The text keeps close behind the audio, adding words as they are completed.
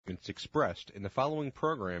statements expressed in the following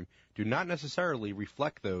program do not necessarily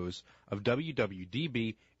reflect those of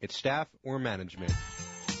WWDB, its staff, or management.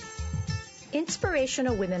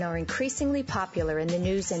 Inspirational women are increasingly popular in the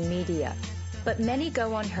news and media, but many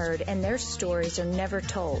go unheard and their stories are never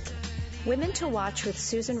told. Women to Watch with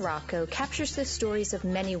Susan Rocco captures the stories of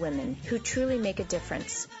many women who truly make a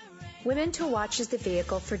difference. Women to Watch is the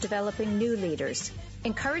vehicle for developing new leaders,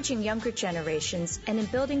 encouraging younger generations, and in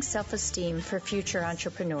building self-esteem for future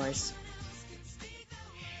entrepreneurs.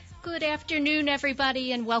 Good afternoon,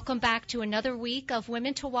 everybody, and welcome back to another week of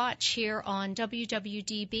Women to Watch here on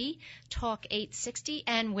WWDB, Talk 860,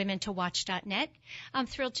 and WomenToWatch.net. I'm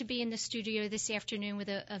thrilled to be in the studio this afternoon with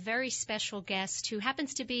a very special guest who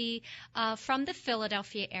happens to be from the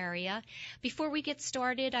Philadelphia area. Before we get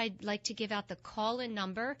started, I'd like to give out the call-in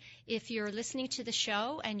number. If you're listening to the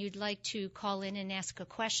show and you'd like to call in and ask a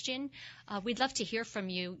question, we'd love to hear from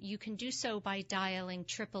you. You can do so by dialing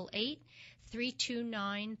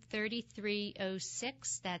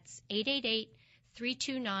 888-329-3306. That's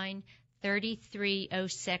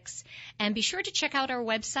 888-329-3306. And be sure to check out our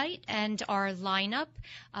website and our lineup.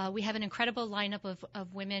 We have an incredible lineup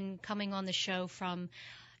of women coming on the show from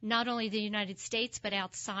not only the United States, but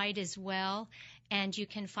outside as well. And you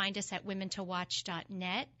can find us at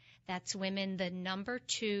WomenToWatch.net. That's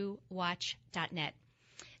women2watch.net.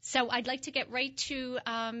 So I'd like to get right to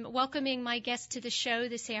welcoming my guest to the show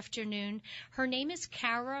this afternoon. Her name is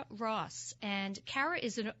Kara Ross, and Kara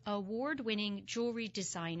is an award-winning jewelry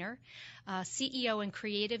designer, CEO and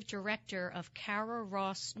creative director of Kara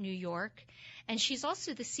Ross New York, and she's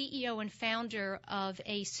also the CEO and founder of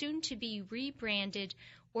a soon-to-be rebranded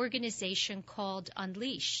organization called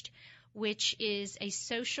Unleashed, which is a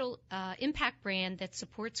social impact brand that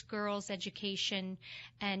supports girls' education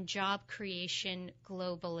and job creation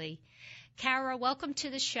globally. Kara, welcome to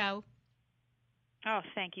the show. Oh,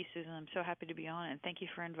 thank you, Susan. I'm so happy to be on it, and thank you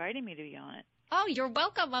for inviting me to be on it. Oh, you're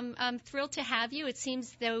welcome. I'm thrilled to have you. It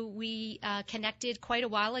seems though we connected quite a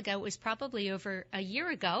while ago. It was probably over a year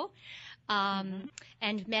ago,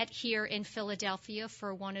 and met here in Philadelphia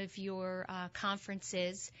for one of your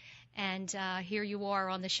conferences. And here you are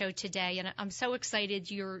on the show today, and I'm so excited.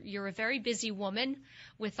 You're a very busy woman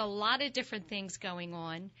with a lot of different things going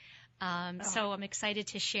on, so I'm excited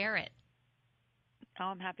to share it. Oh,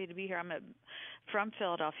 I'm happy to be here. I'm from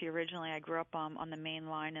Philadelphia originally. I grew up on the main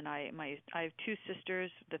line, and I have two sisters.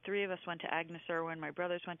 The three of us went to Agnes Irwin. My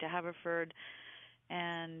brothers went to Haverford,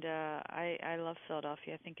 and I love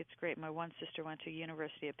Philadelphia. I think it's great. My one sister went to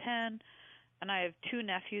University of Penn. And I have two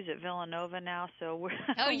nephews at Villanova now, so we're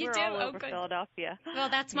all over Philadelphia. Well,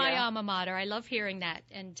 that's my alma mater. I love hearing that.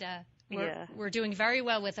 And we're doing very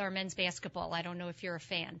well with our men's basketball. I don't know if you're a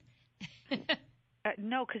fan.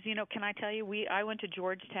 No, because, can I tell you, I went to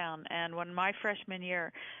Georgetown, and when my freshman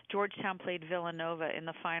year, Georgetown played Villanova in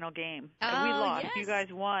the final game. We lost. Yes. You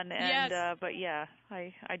guys won. And, yes. But, yeah,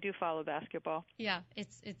 I do follow basketball. Yeah,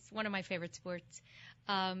 it's one of my favorite sports.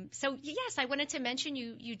 So, yes, I wanted to mention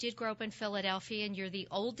you did grow up in Philadelphia, and you're the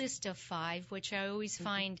oldest of five, which I always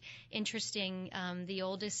find interesting. The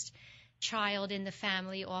oldest child in the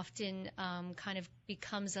family often kind of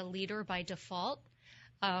becomes a leader by default.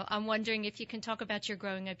 I'm wondering if you can talk about your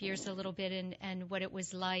growing up years a little bit and what it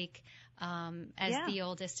was like as the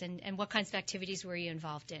oldest, and what kinds of activities were you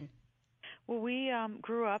involved in? Well, we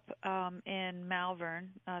grew up in Malvern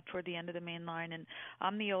toward the end of the main line, and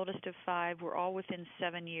I'm the oldest of five. We're all within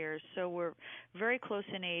 7 years, so we're very close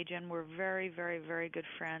in age, and we're very, very, very good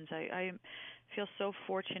friends. I feel so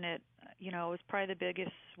fortunate. It was probably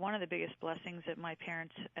one of the biggest blessings that my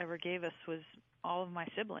parents ever gave us was all of my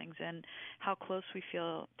siblings and how close we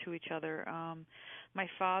feel to each other. My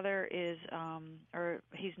father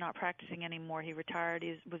he's not practicing anymore. He retired.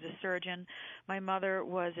 He was a surgeon. My mother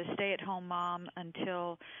was a stay-at-home mom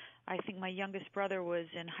until I think my youngest brother was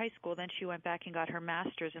in high school. Then she went back and got her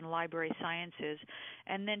master's in library sciences.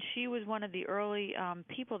 And then she was one of the early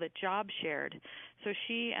people that job shared. So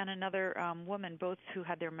she and another woman, both who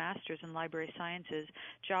had their master's in library sciences,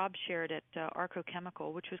 job shared at Arco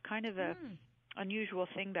Chemical, which was kind of a unusual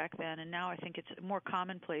thing back then. And now I think it's more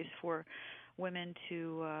commonplace for women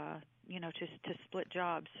to split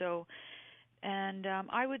jobs. So, and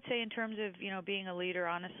I would say in terms of being a leader,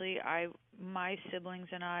 honestly, my siblings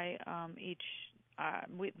and I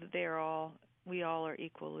we all are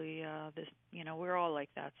equally we're all like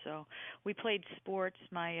that. So we played sports.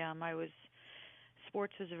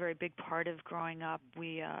 Sports was a very big part of growing up.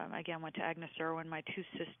 We again went to Agnes Irwin. My two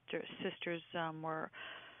sisters were,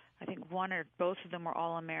 I think one or both of them were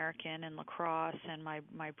All-American in lacrosse, and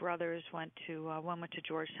my brothers went to one went to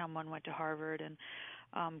Georgetown, one went to Harvard, and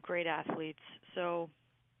great athletes. So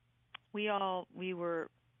we were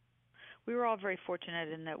all very fortunate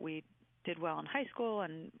in that we did well in high school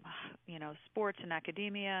and sports and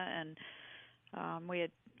academia, and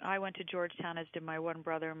I went to Georgetown, as did my one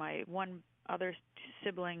brother. My one other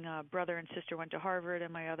sibling, brother and sister, went to Harvard,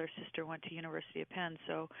 and my other sister went to University of Penn.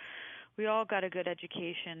 So we all got a good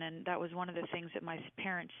education, and that was one of the things that my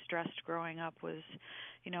parents stressed growing up was,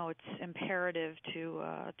 it's imperative to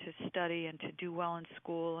study and to do well in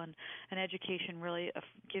school, and education really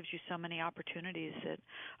gives you so many opportunities that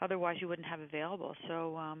otherwise you wouldn't have available.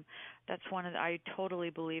 So that's I totally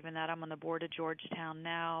believe in that. I'm on the board of Georgetown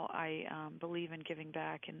now. I believe in giving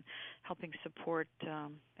back and helping support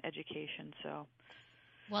education. So.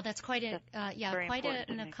 Well, that's quite an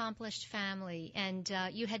me. accomplished family. And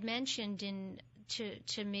you had mentioned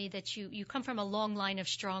to me that you come from a long line of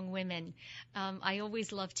strong women. I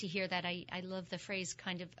always love to hear that. I love the phrase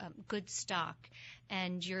kind of good stock.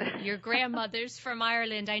 And your grandmother's from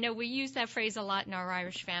Ireland. I know we use that phrase a lot in our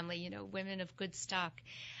Irish family, women of good stock.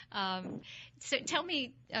 So tell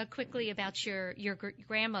me quickly about your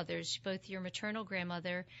grandmothers, both your maternal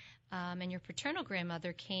grandmother and your paternal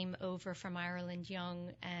grandmother came over from Ireland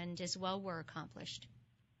young and as well were accomplished.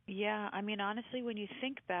 Yeah, I mean, honestly, when you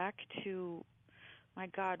think back to, my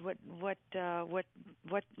God, what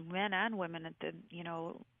men and women at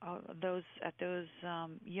those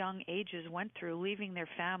young ages went through, leaving their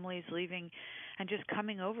families, and just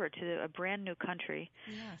coming over to a brand new country.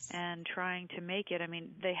 Yes. And trying to make it. I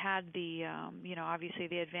mean, they had the obviously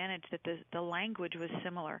the advantage that the language was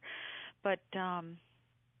similar, but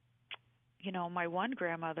my one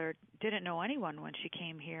grandmother didn't know anyone when she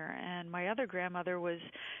came here, and my other grandmother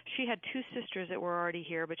she had two sisters that were already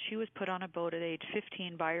here, but she was put on a boat at age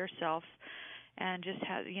 15 by herself and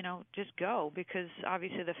just go, because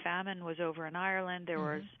obviously the famine was over in Ireland. There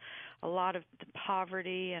was a lot of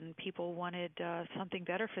poverty, and people wanted something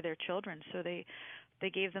better for their children, so they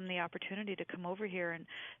gave them the opportunity to come over here. And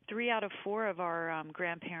 3 out of 4 of our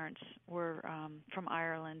grandparents were from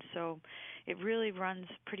Ireland, so it really runs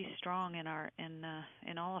pretty strong in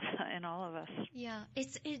all of us. Yeah,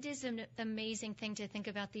 it is an amazing thing to think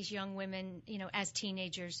about these young women, as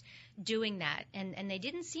teenagers doing that, and they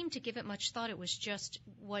didn't seem to give it much thought. It was just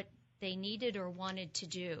what they needed or wanted to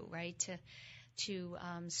do, right? To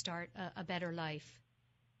start a better life.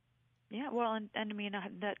 Yeah, well, and I mean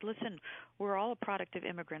listen, we're all a product of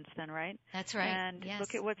immigrants then, right? That's right. And yes.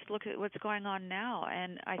 look at what's going on now.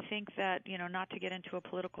 And I think that, not to get into a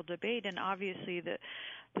political debate, and obviously the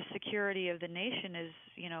security of the nation is,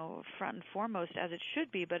 front and foremost, as it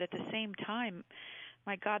should be, but at the same time,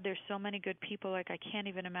 my God, there's so many good people, like I can't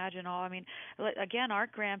even imagine all. I mean, again, our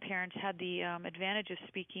grandparents had the advantage of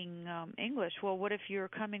speaking English. Well, what if you're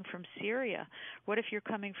coming from Syria? What if you're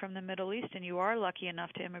coming from the Middle East and you are lucky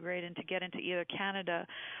enough to immigrate and to get into either Canada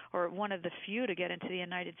or one of the few to get into the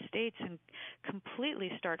United States and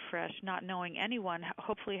completely start fresh, not knowing anyone,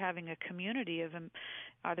 hopefully having a community of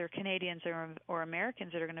either Canadians or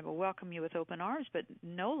Americans that are going to welcome you with open arms, but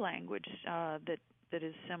no language that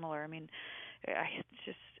is similar. I mean, it's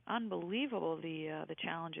just unbelievable, the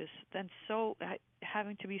challenges, and so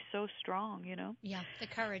having to be so strong, Yeah, the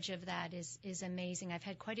courage of that is amazing. I've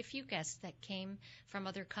had quite a few guests that came from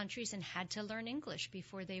other countries and had to learn English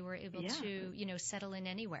before they were able to, settle in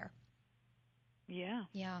anywhere. Yeah.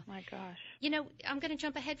 Yeah. My gosh. I'm going to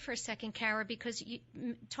jump ahead for a second, Kara, because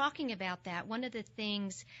talking about that, one of the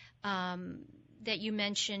things that you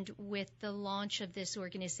mentioned with the launch of this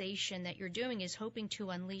organization that you're doing is hoping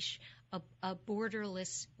to unleash a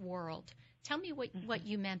borderless world. Tell me what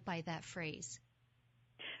you meant by that phrase.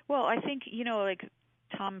 Well, I think, like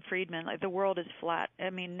Tom Friedman, like the world is flat. I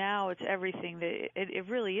mean, now it's everything. It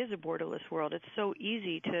really is a borderless world. It's so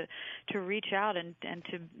easy to reach out and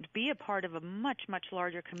to be a part of a much, much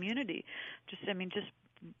larger community. Just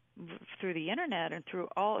through the internet and through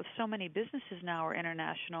so many businesses now are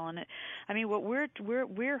international. And what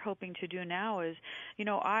we're hoping to do now is,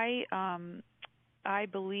 I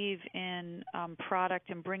believe in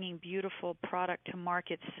product and bringing beautiful product to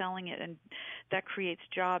market, selling it, and that creates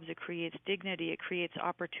jobs, it creates dignity, it creates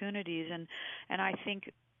opportunities, and I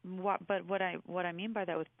think what I mean by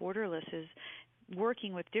that with borderless is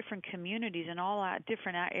working with different communities in all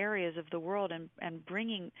different areas of the world and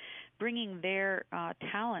bringing their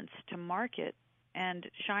talents to market and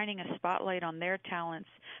shining a spotlight on their talents,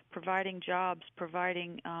 providing jobs,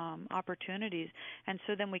 providing opportunities. And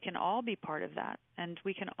so then we can all be part of that, and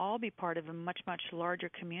we can all be part of a much, much larger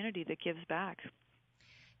community that gives back.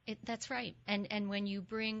 That's right. And when you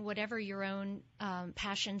bring whatever your own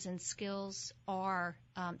passions and skills are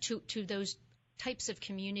to those types of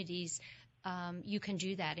communities, you can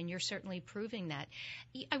do that, and you're certainly proving that.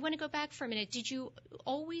 I want to go back for a minute. Did you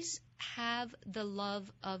always have the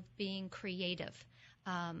love of being creative?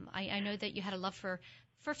 I know that you had a love for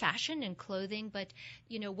fashion and clothing, but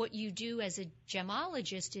what you do as a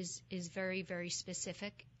gemologist is very, very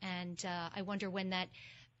specific. And I wonder when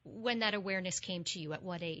that awareness came to you. At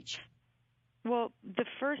what age? Well, the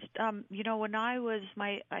first, when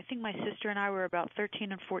I think my sister and I were about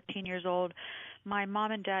 13 and 14 years old. My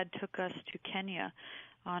mom and dad took us to Kenya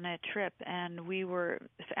on a trip, and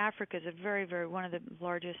Africa is a very, very one of the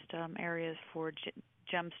largest areas for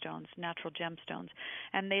gemstones, natural gemstones,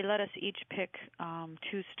 and they let us each pick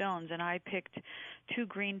 2 stones, and I picked 2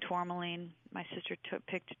 green tourmaline. My sister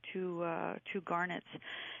picked 2 garnets.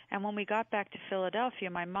 And when we got back to Philadelphia,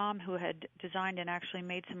 my mom, who had designed and actually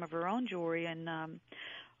made some of her own jewelry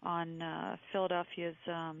on Philadelphia's,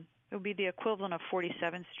 it would be the equivalent of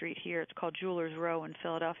 47th Street here. It's called Jewelers Row in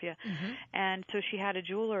Philadelphia. Mm-hmm. And so she had a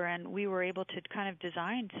jeweler, and we were able to kind of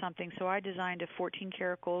design something. So I designed a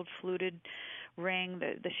 14-karat gold fluted ring.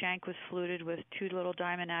 The shank was fluted with 2 little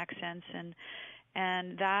diamond accents,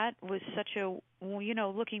 and that was such a,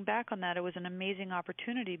 looking back on that, it was an amazing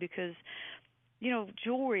opportunity because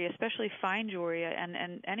jewelry, especially fine jewelry and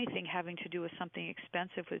anything having to do with something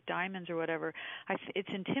expensive with diamonds or whatever, it's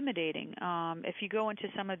intimidating. If you go into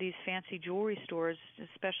some of these fancy jewelry stores,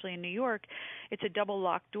 especially in New York, it's a double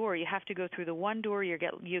locked door. You have to go through the one door, you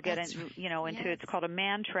get That's in, right. into Yes. it's called a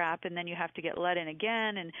man trap, and then you have to get let in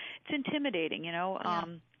again, and it's intimidating, Yeah.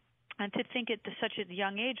 And to think at such a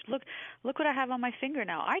young age, look what I have on my finger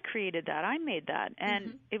now. I created that. I made that.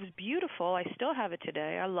 And It was beautiful. I still have it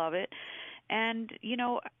today. I love it. And,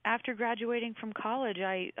 after graduating from college,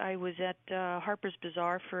 I was at Harper's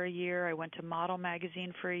Bazaar for a year. I went to Model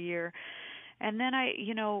Magazine for a year. And then I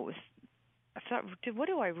thought, what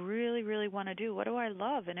do I really, really want to do? What do I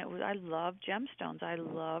love? And I love gemstones. I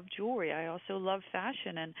love jewelry. I also love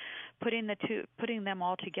fashion. And putting them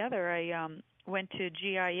all together, I went to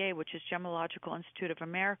GIA, which is Gemological Institute of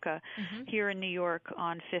America, here in New York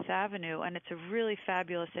on Fifth Avenue, and it's a really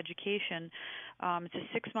fabulous education. It's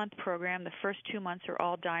a 6-month program. The first 2 months are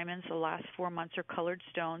all diamonds. The last 4 months are colored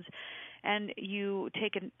stones. And you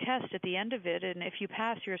take a test at the end of it, and if you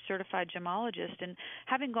pass, you're a certified gemologist. And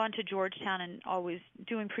having gone to Georgetown and always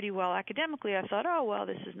doing pretty well academically, I thought, oh, well,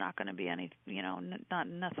 this is not going to be any,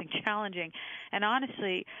 nothing challenging. And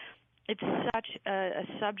honestly, it's such a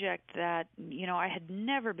subject that, I had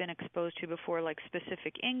never been exposed to before, like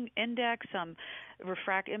specific index,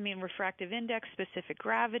 refractive index, specific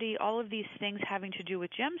gravity, all of these things having to do with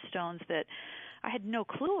gemstones that I had no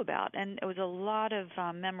clue about. And it was a lot of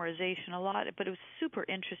memorization, but it was super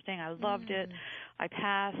interesting. I loved it. I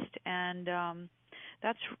passed, and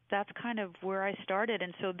that's kind of where I started.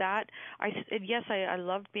 And so I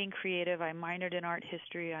loved being creative. I minored in art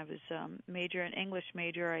history. I was an English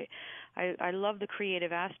major. I love the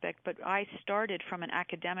creative aspect, but I started from an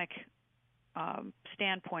academic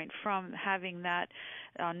standpoint, from having that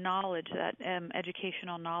knowledge, that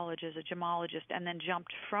educational knowledge as a gemologist, and then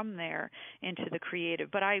jumped from there into the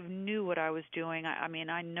creative. But I knew what I was doing.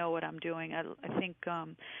 I know what I'm doing. I think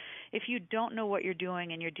if you don't know what you're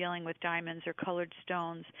doing and you're dealing with diamonds or colored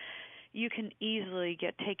stones, you can easily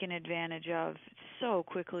get taken advantage of so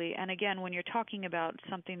quickly. And again, when you're talking about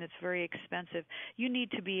something that's very expensive, you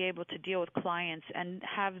need to be able to deal with clients and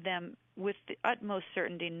have them with the utmost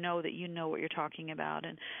certainty know that you know what you're talking about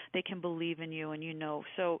and they can believe in you and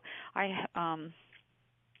So I,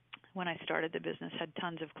 when I started the business, had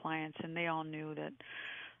tons of clients, and they all knew that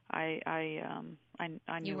I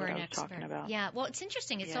knew what I was talking about. Yeah. Well, it's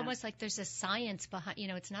interesting. It's almost like there's a science behind.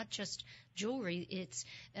 It's not just jewelry. It's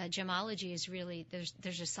gemology is really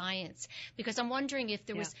there's a science. Because I'm wondering if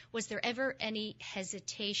there was there ever any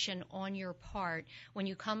hesitation on your part when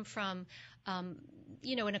you come from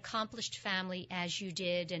an accomplished family as you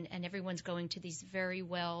did, and everyone's going to these very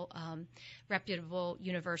well reputable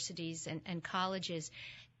universities and colleges.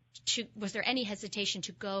 Was there any hesitation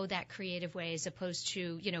to go that creative way as opposed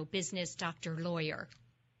to, business, doctor, lawyer?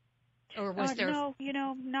 Or was there? No,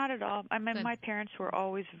 not at all. My parents were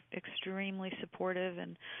always extremely supportive,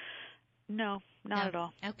 and no, not at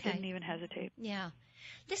all. Okay. Didn't even hesitate. Yeah.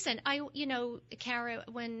 Listen, Cara,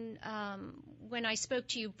 when I spoke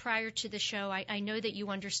to you prior to the show, I know that you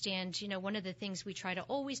understand, one of the things we try to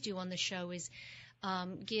always do on the show is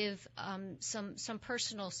give some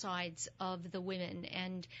personal sides of the women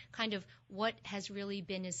and kind of what has really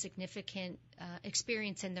been a significant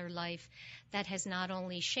experience in their life that has not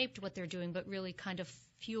only shaped what they're doing but really kind of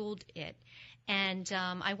fueled it. And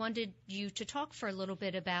I wanted you to talk for a little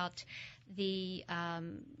bit about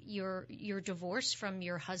your divorce from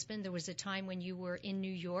your husband. There was a time when you were in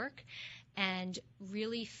New York and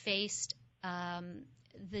really faced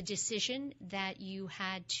the decision that you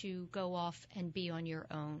had to go off and be on your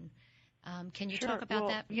own. Can you talk about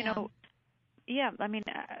that? Yeah, I mean,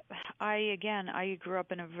 I grew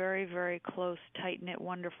up in a very, very close, tight-knit,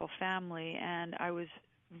 wonderful family, and I was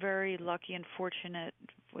very lucky and fortunate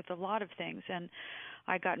with a lot of things. And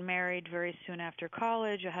I got married very soon after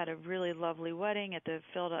college. I had a really lovely wedding at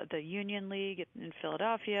the Union League in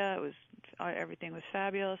Philadelphia. Everything was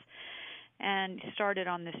fabulous, and started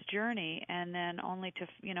on this journey. And then only to,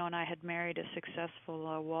 and I had married a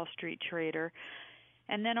successful Wall Street trader,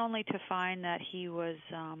 and then only to find that he was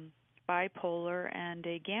bipolar and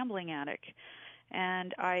a gambling addict.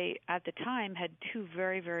 And I, at the time, had two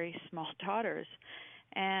very, very small daughters,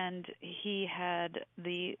 and he had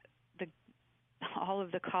all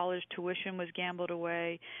of the college tuition was gambled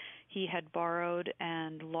away. He had borrowed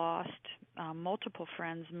and lost multiple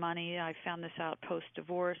friends' money. I found this out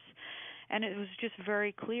post-divorce, and it was just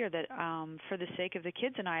very clear that for the sake of the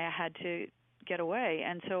kids and I had to get away.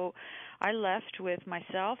 And so I left with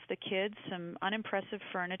myself, the kids, some unimpressive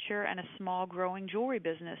furniture, and a small growing jewelry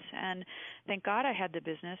business. And thank God I had the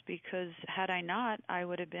business, because had I not, I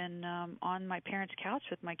would have been on my parents' couch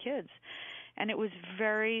with my kids. And it was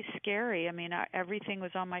very scary. I mean, everything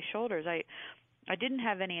was on my shoulders. I didn't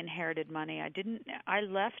have any inherited money. I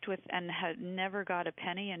left with and had never got a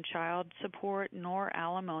penny in child support nor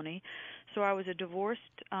alimony. So I was a divorced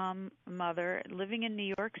mother living in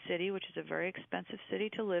New York City, which is a very expensive city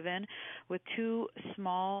to live in, with two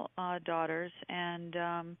small daughters, and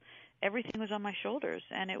everything was on my shoulders.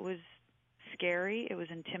 And it was scary. It was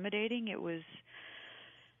intimidating.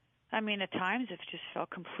 At times it just felt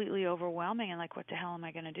completely overwhelming and like, what the hell am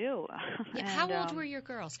I going to do? Yeah, how old were your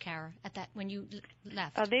girls, Kara, when you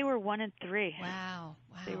left? They were 1 and 3. Wow.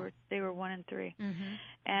 They were 1 and 3.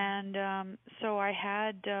 Mm-hmm. And so I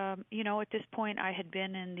had, at this point I had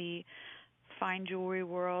been in the fine jewelry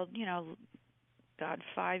world,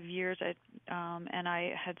 5 years. And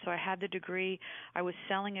I had the degree. I was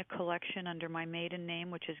selling a collection under my maiden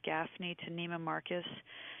name, which is Gaffney, to Neiman Marcus,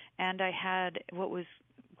 and I had what was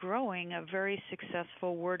growing a very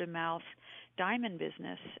successful word-of-mouth diamond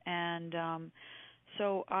business. And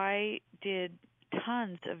so I did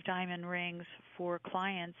tons of diamond rings for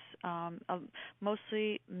clients,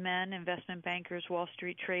 mostly men, investment bankers, Wall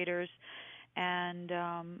Street traders. And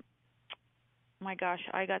my gosh,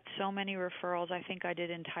 I got so many referrals. I think I did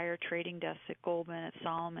entire trading desks at Goldman, at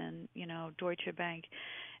Salomon, Deutsche Bank.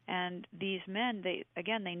 And these men, they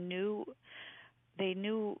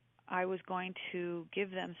knew I was going to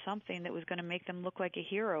give them something that was going to make them look like a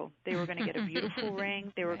hero. They were going to get a beautiful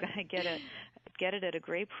ring. They were going to get it at a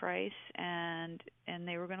great price, and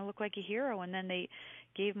they were going to look like a hero. And then they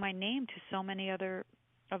gave my name to so many other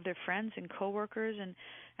of their friends and coworkers,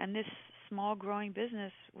 and this small growing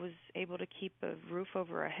business was able to keep a roof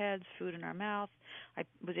over our heads, food in our mouth. I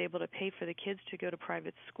was able to pay for the kids to go to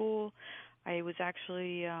private school. I was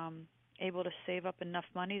actually able to save up enough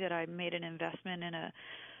money that I made an investment in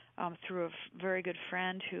through a very good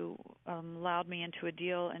friend who allowed me into a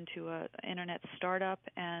deal into an internet startup,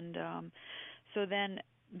 and so then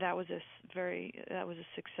that was a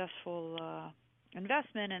successful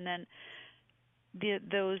investment. And then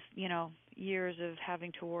those years of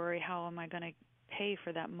having to worry, how am I going to pay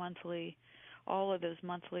for that all of those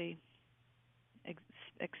monthly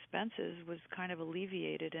expenses, was kind of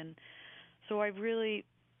alleviated. And so I really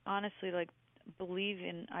honestly believe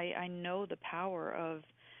in, I know the power of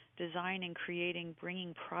designing, creating,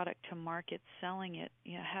 bringing product to market, selling it.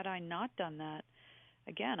 Had I not done that,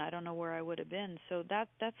 again, I don't know where I would have been. So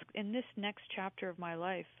that's in this next chapter of my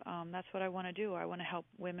life. That's what I want to do. I want to help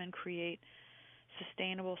women create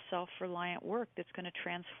sustainable, self-reliant work that's going to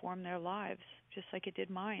transform their lives, just like it did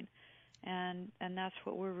mine. And that's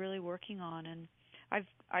what we're really working on. And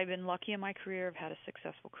I've been lucky in my career. I've had a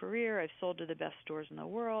successful career. I've sold to the best stores in the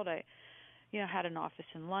world. I had an office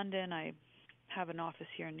in London. I have an office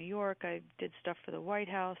here in New York. I did stuff for the White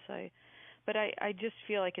House. But I just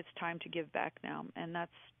feel like it's time to give back now, and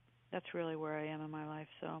that's really where I am in my life.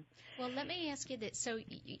 So, well, let me ask you this. So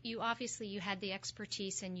you obviously you had the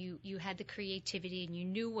expertise and you had the creativity and you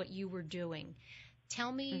knew what you were doing. Tell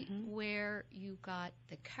me where you got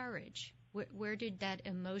the courage. Where did that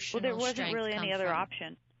emotional strength come from? Well, there wasn't really any other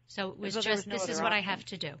option. So it was just, this is what I have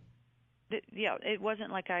to do. Yeah, it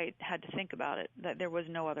wasn't like I had to think about it, that there was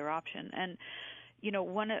no other option. And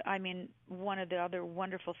one of the other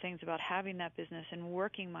wonderful things about having that business and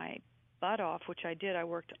working my butt off, which I did. I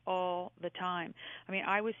worked all the time. I mean,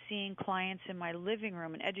 I was seeing clients in my living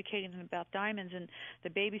room and educating them about diamonds, and the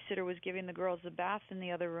babysitter was giving the girls the bath in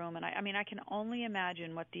the other room. And I mean, I can only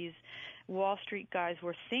imagine what these Wall Street guys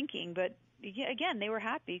were thinking, but again, they were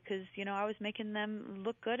happy because, I was making them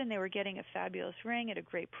look good, and they were getting a fabulous ring at a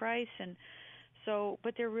great price. And so,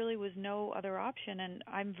 but there really was no other option, and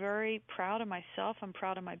I'm very proud of myself. I'm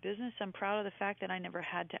proud of my business. I'm proud of the fact that I never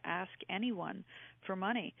had to ask anyone for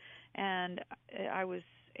money, and I was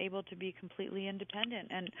able to be completely independent.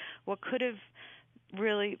 And what could have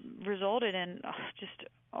really resulted in just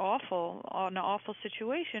an awful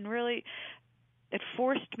situation, really, it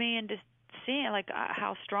forced me into seeing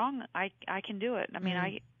how strong I can do it. I mean,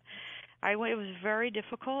 it was very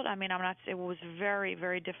difficult. I mean, it was very,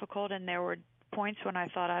 very difficult, and there were points when I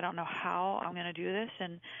thought, I don't know how I'm going to do this,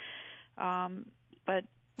 but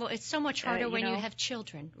well, it's so much harder when you have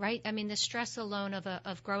children, right? I mean, the stress alone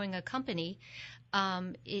of growing a company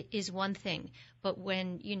is one thing, but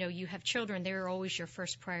when you have children, they're always your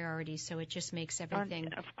first priority, so it just makes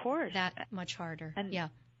everything of course that much harder. And yeah,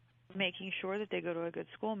 making sure that they go to a good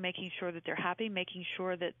school, making sure that they're happy, making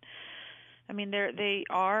sure that, I mean, they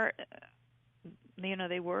are.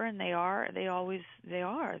 They were and they are. They always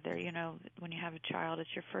are. They're, when you have a child,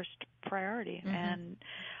 it's your first priority. Mm-hmm.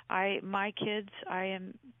 And my kids, I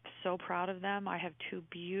am so proud of them. I have two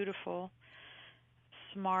beautiful,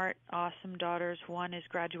 smart, awesome daughters. One is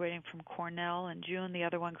graduating from Cornell in June. The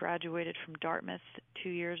other one graduated from Dartmouth 2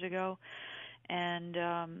 years ago. And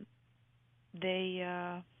I'm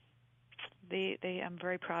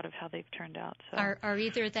very proud of how they've turned out. So. Are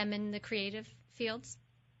either of them in the creative fields?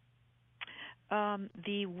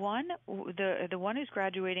 The one who's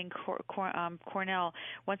graduating Cornell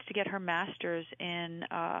wants to get her master's in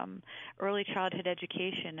early childhood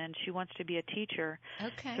education, and she wants to be a teacher.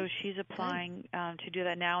 Okay. So she's applying to do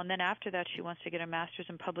that now, and then after that, she wants to get a master's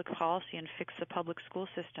in public policy and fix the public school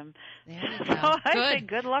system. There you go. So I say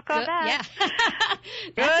good luck on that. Yeah.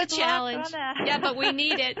 That's a challenge. Luck on that. Yeah, but we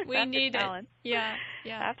need it. We need it. Yeah.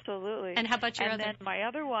 Absolutely. And how about your other? And then my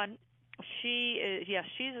other one.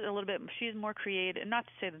 She's more creative. Not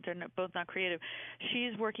to say that they're both not creative.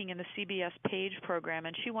 She's working in the CBS Page program,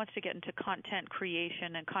 and she wants to get into content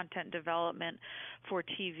creation and content development for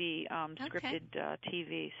TV, scripted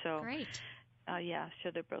TV. So great.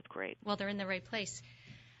 So they're both great. Well, they're in the right place.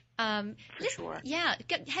 For sure. Yeah.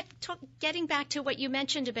 Getting back to what you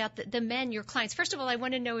mentioned about the men, your clients. First of all, I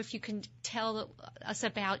want to know if you can tell us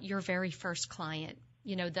about your very first client.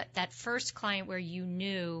 That first client where you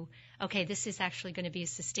knew, okay, this is actually going to be a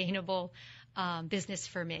sustainable business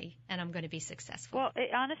for me, and I'm going to be successful. Well,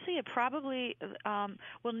 honestly, it probably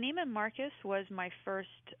Neiman Marcus was my first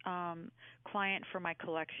client for my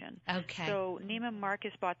collection. Okay. So Neiman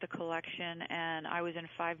Marcus bought the collection, and I was in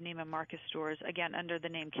 5 Neiman Marcus stores, again, under the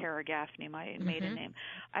name Cara Gaffney, my maiden name.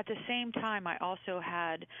 At the same time, I also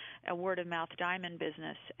had a word-of-mouth diamond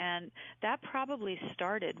business, and that probably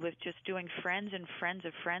started with just doing friends and friends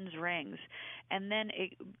of friends rings, and then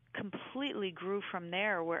it completely grew from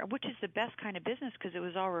there, which is the best kind of business because it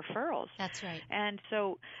was all referrals. That's right. And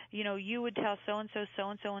so, you would tell so-and-so,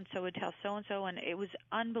 so-and-so, and so would tell so-and-so, and it was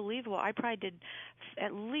unbelievable. I probably did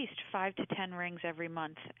at least 5 to 10 rings every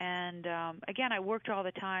month. And, again, I worked all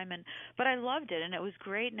the time, but I loved it, and it was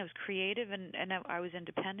great, and it was creative, and I was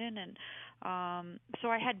independent. And so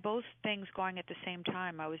I had both things going at the same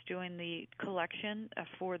time. I was doing the collection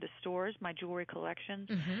for the stores, my jewelry collections,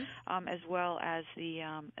 as well as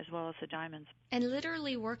the diamonds. And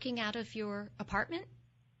literally working out of your apartment?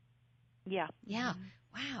 Yeah. Yeah.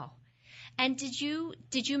 Wow. And did you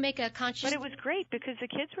make a conscious? But it was great because the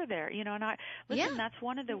kids were there, and that's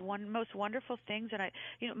one of the most wonderful things. And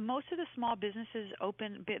most of the small businesses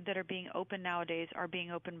that are being opened nowadays are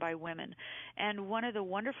being opened by women. And one of the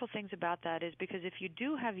wonderful things about that is because if you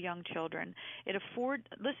do have young children,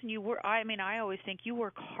 I always think you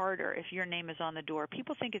work harder if your name is on the door.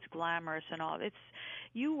 People think it's glamorous and all.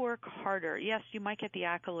 You work harder. Yes, you might get the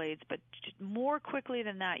accolades, but more quickly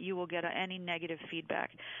than that, you will get any negative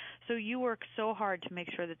feedback. So you work so hard to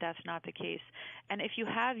make sure that that's not the case. And if you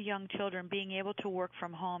have young children, being able to work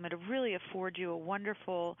from home, it really affords you a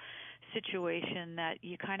wonderful situation that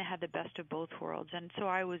you kind of had the best of both worlds. And so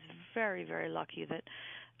I was very, very lucky that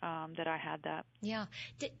I had that. Yeah.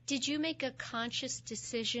 Did you make a conscious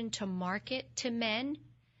decision to market to men?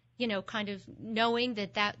 Kind of knowing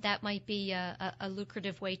that might be a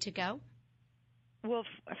lucrative way to go? Well,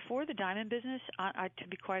 for the diamond business, to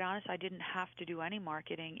be quite honest, I didn't have to do any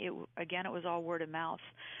marketing. It was all word of mouth.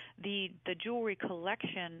 The jewelry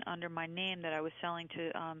collection under my name that I was selling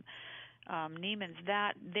to Neiman's,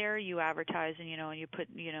 that there you advertise, and and you put,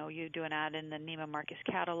 you do an ad in the Neiman Marcus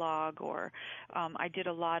catalog, or I did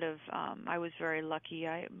a lot of I was very lucky.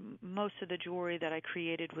 Most of the jewelry that I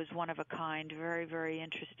created was one of a kind, very, very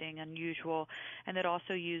interesting, unusual, and that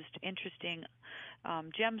also used interesting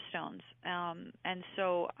gemstones. And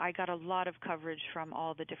so I got a lot of coverage from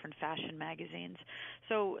all the different fashion magazines.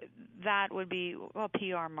 So that would be,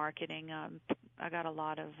 PR marketing. I got a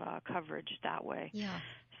lot of coverage that way. Yeah.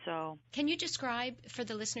 So, can you describe for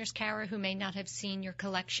the listeners, Kara, who may not have seen your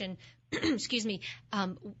collection, excuse me,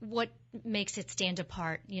 what makes it stand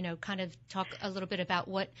apart? Kind of talk a little bit about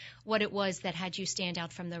what it was that had you stand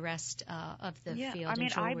out from the rest of the field. Yeah, I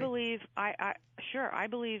mean, I believe, I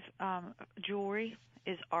believe jewelry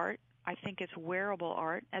is art. I think it's wearable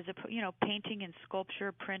art, as painting and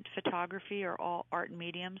sculpture, print, photography are all art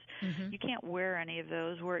mediums. Mm-hmm. You can't wear any of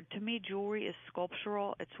those. Where to me, jewelry is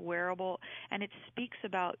sculptural, it's wearable, and it speaks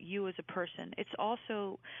about you as a person. It's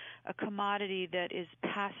also a commodity that is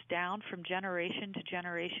passed down from generation to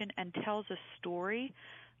generation and tells a story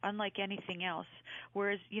unlike anything else.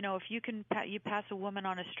 Whereas, if you pass a woman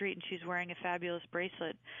on a street and she's wearing a fabulous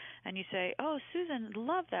bracelet, and you say, "Oh, Susan,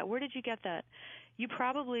 love that. Where did you get that?" You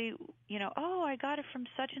probably, "Oh, I got it from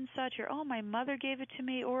such and such," or "Oh, my mother gave it to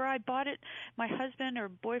me," or "I bought it, my husband or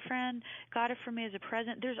boyfriend got it for me as a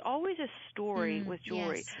present." There's always a story with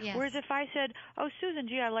jewelry. Yes. Whereas if I said, "Oh, Susan,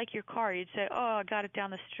 gee, I like your car," you'd say, "Oh, I got it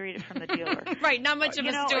down the street from the dealer." Right, not much of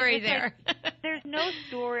a story there. There's no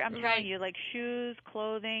story. I'm telling you, like shoes,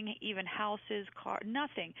 clothing, even houses, cars,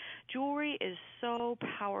 nothing. Jewelry is so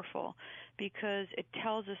powerful because it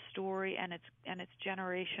tells a story, and it's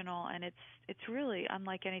generational, and it's really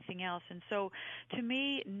unlike anything else. And so, to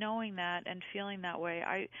me, knowing that and feeling that way,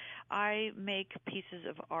 I make pieces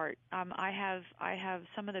of art. I have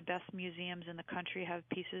some of the best museums in the country have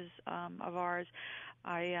pieces of ours.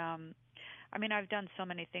 I mean, I've done so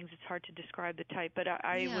many things. It's hard to describe the type, but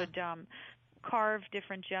I would carve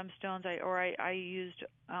different gemstones. I used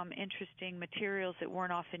interesting materials that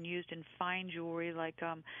weren't often used in fine jewelry. Like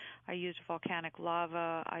I used volcanic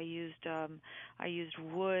lava. I used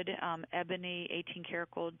wood, ebony,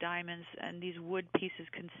 18-karat gold diamonds, and these wood pieces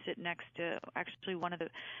can sit next to. Actually, one of the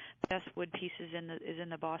best wood pieces is in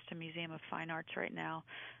the Boston Museum of Fine Arts right now.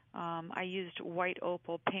 I used white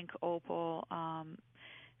opal, pink opal.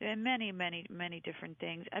 And many, many, many different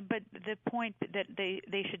things. But the point that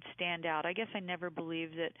they should stand out. I guess I never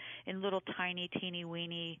believed that in little tiny,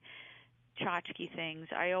 teeny-weeny tchotchke things.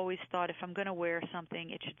 I always thought if I'm going to wear something,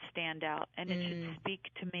 it should stand out, and it should speak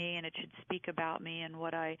to me, and it should speak about me and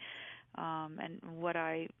what's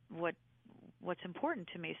important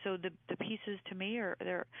to me. So the pieces to me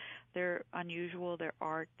they're unusual. They're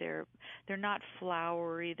art. They're not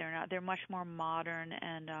flowery. They're much more modern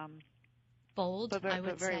and bold, but I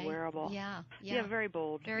would very say. wearable. Yeah, very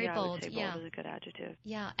bold. Very bold. I would say bold is a good adjective.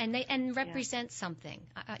 Yeah, and represent something.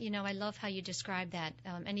 I love how you describe that.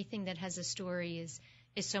 Anything that has a story is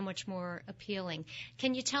so much more appealing.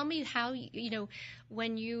 Can you tell me how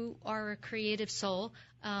when you are a creative soul,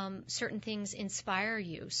 certain things inspire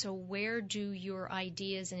you? So where do your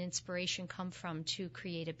ideas and inspiration come from to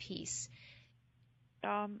create a piece?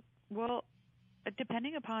 Well,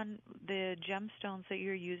 depending upon the gemstones that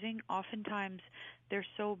you're using, oftentimes they're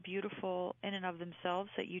so beautiful in and of themselves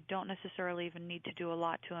that you don't necessarily even need to do a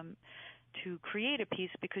lot to them to create a piece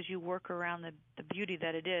because you work around the beauty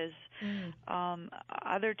that it is.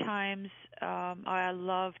 Other times, I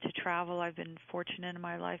love to travel. I've been fortunate in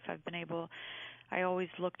my life. I always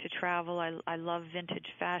look to travel. I love vintage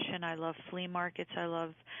fashion. I love flea markets. I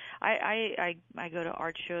go to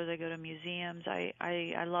art shows. I go to museums.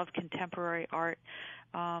 I love contemporary art.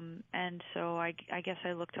 And so I guess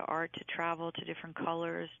I look to art to travel to different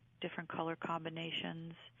colors, different color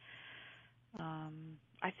combinations.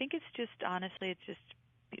 I think it's just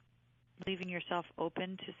leaving yourself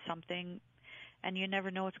open to something, and you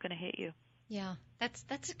never know what's going to hit you. Yeah,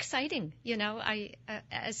 that's exciting. I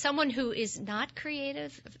as someone who is not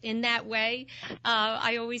creative in that way,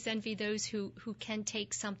 I always envy those who can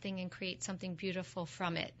take something and create something beautiful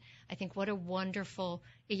from it. I think what a wonderful,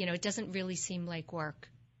 it doesn't really seem like work.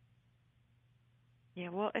 Yeah,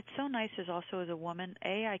 well, it's so nice as a woman.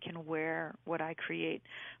 I can wear what I create.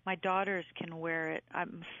 My daughters can wear it.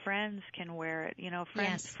 Friends can wear it.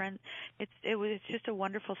 Friends. It's just a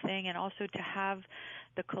wonderful thing, and also to have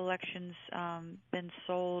the collections been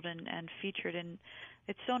sold and featured, and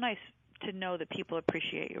it's so nice to know that people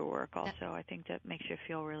appreciate your work also. I think that makes you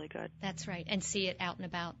feel really good. That's right, and see it out and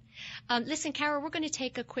about. Listen, Kara, we're going to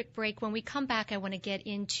take a quick break. When we come back, I want to get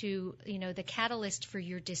into, the catalyst for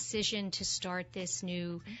your decision to start this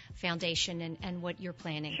new foundation and what you're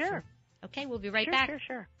planning. Sure. Okay, we'll be right back.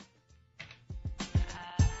 Sure.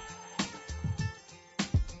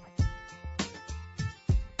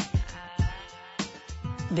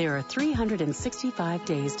 There are 365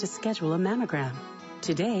 days to schedule a mammogram.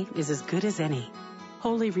 Today is as good as any.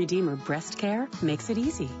 Holy Redeemer Breast Care makes it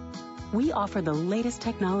easy. We offer the latest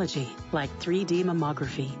technology like 3D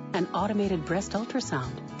mammography and automated breast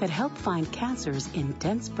ultrasound that help find cancers in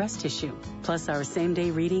dense breast tissue. Plus, our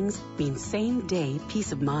same-day readings mean same-day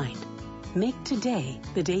peace of mind. Make today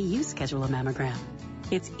the day you schedule a mammogram.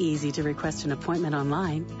 It's easy to request an appointment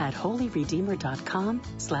online at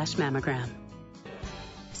holyredeemer.com/mammogram.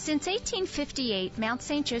 Since 1858, Mount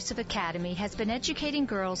St. Joseph Academy has been educating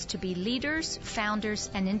girls to be leaders, founders,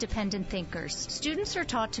 and independent thinkers. Students are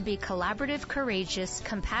taught to be collaborative, courageous,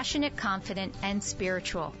 compassionate, confident, and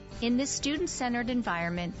spiritual. In this student-centered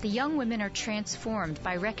environment, the young women are transformed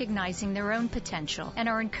by recognizing their own potential and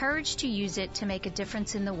are encouraged to use it to make a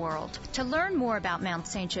difference in the world. To learn more about Mount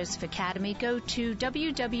St. Joseph Academy, go to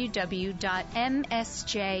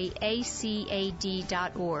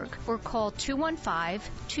www.msjacad.org or call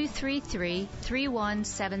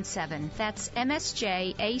 215-233-3177. That's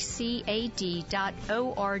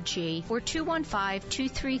msjacad.org or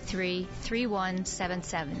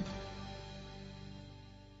 215-233-3177.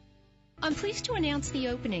 I'm pleased to announce the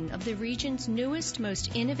opening of the region's newest,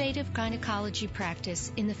 most innovative gynecology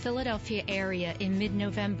practice in the Philadelphia area in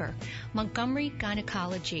mid-November, Montgomery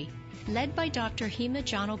Gynecology. Led by Dr. Hema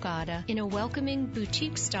Janogada in a welcoming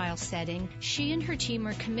boutique-style setting, she and her team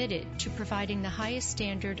are committed to providing the highest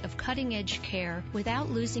standard of cutting-edge care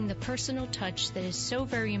without losing the personal touch that is so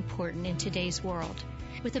very important in today's world.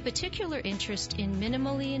 With a particular interest in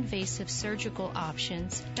minimally invasive surgical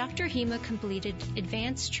options, Dr. Hema completed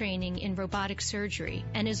advanced training in robotic surgery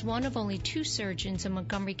and is one of only 2 surgeons in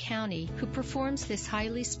Montgomery County who performs this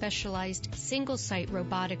highly specialized single-site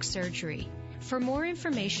robotic surgery. For more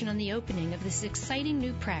information on the opening of this exciting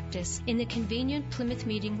new practice in the convenient Plymouth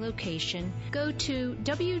Meeting location, go to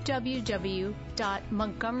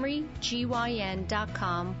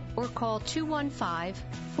www.montgomerygyn.com or call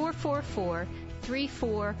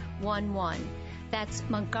 215-444-3411. That's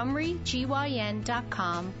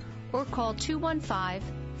montgomerygyn.com or call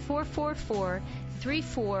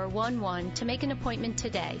 215-444-3411 to make an appointment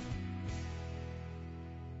today.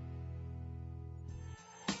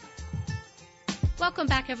 Welcome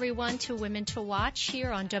back, everyone, to Women to Watch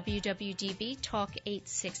here on WWDB Talk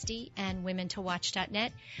 860 and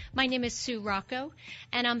WomenToWatch.net. My name is Sue Rocco,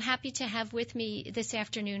 and I'm happy to have with me this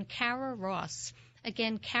afternoon Cara Ross.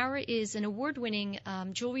 Again, Cara is an award-winning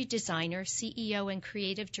jewelry designer, CEO and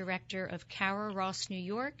creative director of Cara Ross New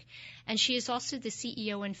York, and she is also the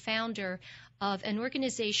CEO and founder of an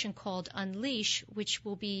organization called Unleash, which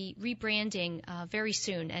will be rebranding very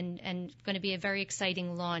soon and going to be a very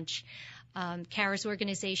exciting launch. Cara's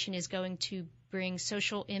organization is going to bring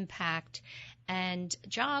social impact and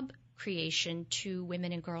job creation to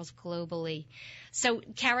women and girls globally. So,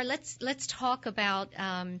 Cara, let's talk about.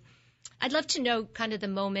 I'd love to know kind of the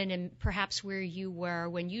moment and perhaps where you were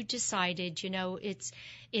when you decided,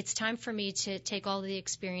 it's time for me to take all the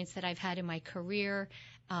experience that I've had in my career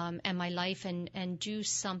and my life and do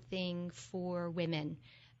something for women.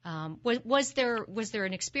 Was there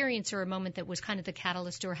an experience or a moment that was kind of the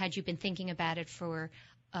catalyst, or had you been thinking about it for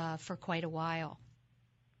quite a while?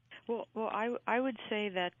 Well, I would say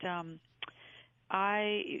that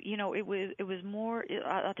it was more.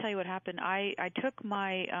 I'll tell you what happened. I took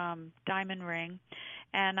my diamond ring,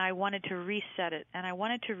 and I wanted to reset it,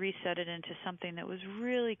 into something that was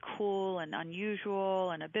really cool and unusual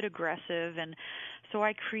and a bit aggressive. And so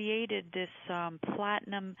I created this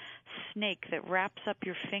platinum snake that wraps up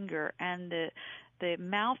your finger, and the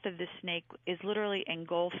mouth of the snake is literally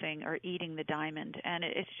engulfing or eating the diamond, and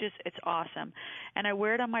it's awesome. And I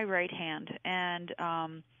wear it on my right hand, and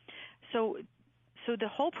so the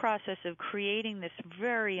whole process of creating this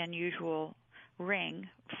very unusual ring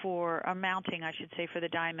for mounting, I should say, for the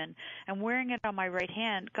diamond, and wearing it on my right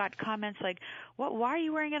hand, got comments like, "What? Why are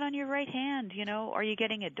you wearing it on your right hand? Are you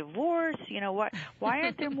getting a divorce? What? Why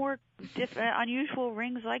aren't there more unusual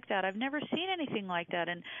rings like that? I've never seen anything like that."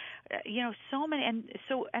 And so many,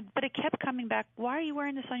 but it kept coming back. Why are you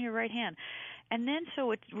wearing this on your right hand? And then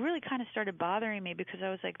so it really kind of started bothering me because I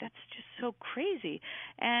was like, that's just so crazy.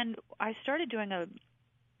 And I started doing a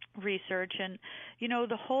research, and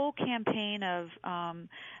the whole campaign of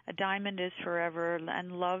a diamond is forever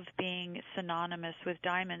and love being synonymous with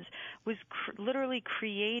diamonds was literally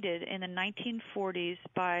created in the 1940s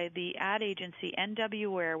by the ad agency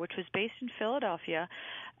N.W. Ware, which was based in Philadelphia,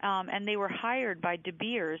 and they were hired by De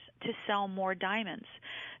Beers to sell more diamonds.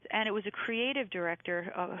 And it was a creative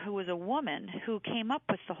director who was a woman who came up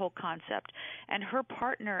with the whole concept. And her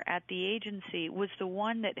partner at the agency was the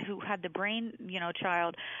one who had the brain,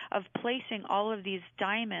 child of placing all of these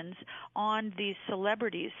diamonds on these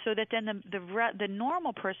celebrities, so that then the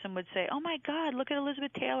normal person would say, "Oh my God, look at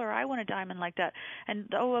Elizabeth Taylor! I want a diamond like that."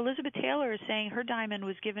 And Elizabeth Taylor is saying her diamond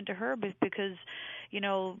was given to her because,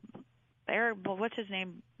 what's his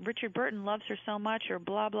name? Richard Burton loves her so much, or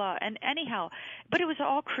blah, blah. And anyhow, but it was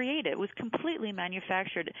all created. It was completely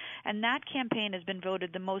manufactured. And that campaign has been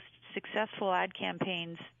voted the most successful ad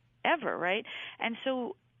campaigns ever, right? And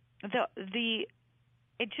so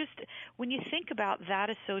when you think about that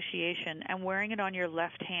association and wearing it on your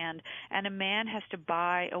left hand, and a man has to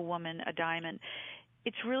buy a woman a diamond,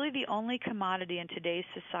 it's really the only commodity in today's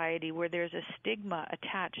society where there's a stigma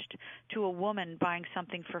attached to a woman buying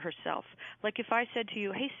something for herself. Like if I said to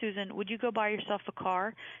you, "Hey, Susan, would you go buy yourself a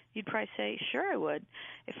car?" You'd probably say, "Sure, I would."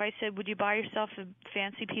 If I said, "Would you buy yourself a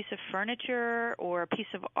fancy piece of furniture or a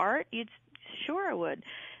piece of art?" You'd, "Sure, I would."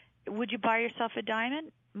 Would you buy yourself a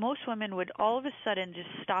diamond? Most women would all of a sudden just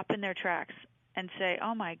stop in their tracks and say,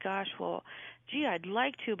 "Oh my gosh, well, gee, I'd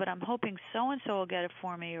like to, but I'm hoping so-and-so will get it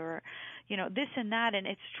for me," or, this and that. And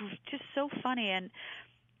it's just so funny. And,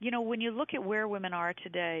 when you look at where women are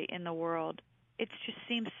today in the world, it just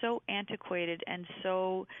seems so antiquated and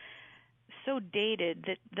so dated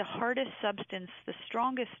that the hardest substance, the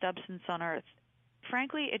strongest substance on earth,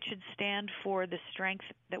 frankly, it should stand for the strength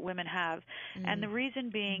that women have. Mm-hmm. And the reason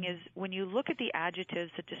being is when you look at the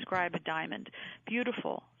adjectives that describe a diamond,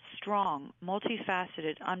 beautiful, strong,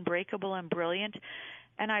 multifaceted, unbreakable, and brilliant,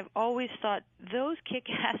 and I've always thought those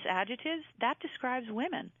kick-ass adjectives, that describes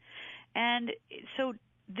women. And so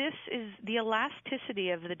this is the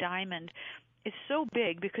elasticity of the diamond is so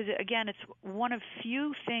big because, again, it's one of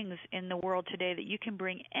few things in the world today that you can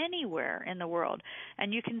bring anywhere in the world.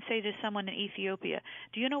 And you can say to someone in Ethiopia,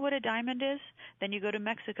 "Do you know what a diamond is?" Then you go to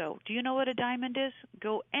Mexico. "Do you know what a diamond is?"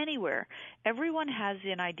 Go anywhere. Everyone has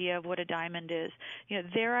an idea of what a diamond is.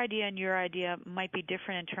 Their idea and your idea might be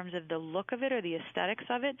different in terms of the look of it or the aesthetics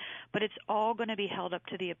of it, but it's all going to be held up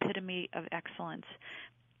to the epitome of excellence.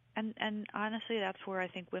 And honestly, that's where I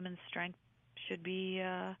think women's strength should be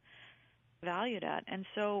valued at. And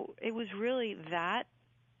so it was really that,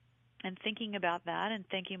 and thinking about that and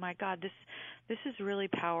thinking, my God, this is really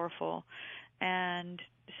powerful. And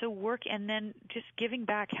so work, and then just giving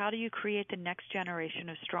back. How do you create the next generation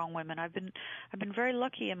of strong women? I've been very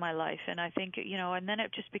lucky in my life, and I think, and then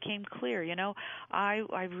it just became clear,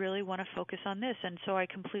 I really want to focus on this. And so I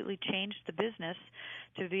completely changed the business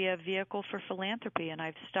to be a vehicle for philanthropy, and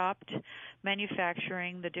I've stopped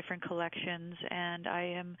manufacturing the different collections, and I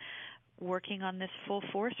am working on this full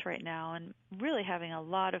force right now and really having a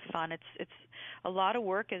lot of fun. It's a lot of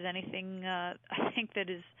work, as anything I think that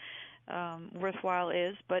is worthwhile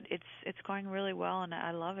is, but it's going really well, and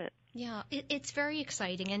I love it. Yeah, it's very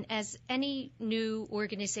exciting. And as any new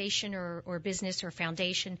organization or business or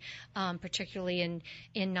foundation, particularly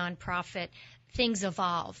in nonprofit, things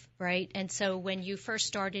evolve, right? And so when you first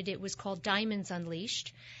started, it was called Diamonds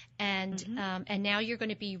Unleashed. And now you're going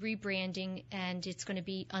to be rebranding, and it's going to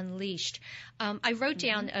be Unleashed. I wrote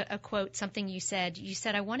down a quote, something you said. You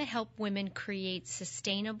said, "I want to help women create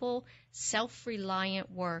sustainable,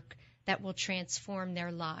 self-reliant work that will transform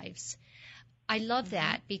their lives." I love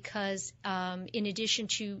that because in addition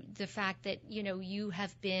to the fact that, you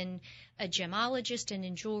have been a gemologist and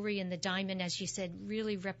in jewelry, and the diamond, as you said,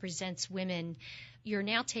 really represents women, you're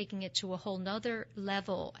now taking it to a whole nother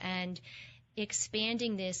level and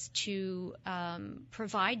expanding this to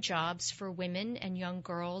provide jobs for women and young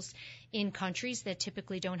girls in countries that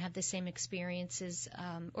typically don't have the same experiences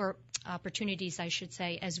or opportunities, I should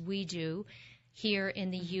say, as we do here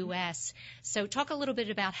in the U.S. So talk a little bit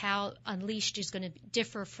about how Unleashed is going to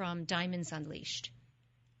differ from Diamonds Unleashed.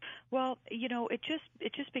 Well, it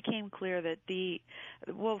just became clear that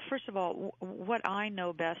first of all, what I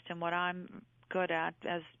know best and what I'm good at,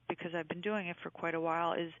 because I've been doing it for quite a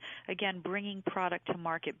while, is, again, bringing product to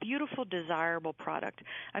market, beautiful, desirable product.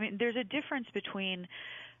 I mean, there's a difference between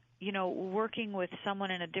working with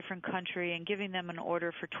someone in a different country and giving them an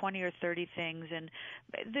order for 20 or 30 things, and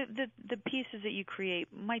the pieces that you create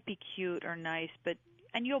might be cute or nice,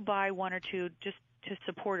 and you'll buy one or two just to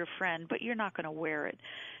support a friend, but you're not going to wear it.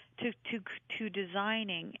 To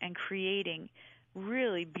designing and creating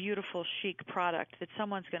really beautiful, chic product that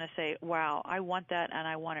someone's going to say, "Wow, I want that, and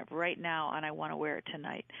I want it right now, and I want to wear it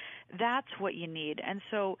tonight." That's what you need. And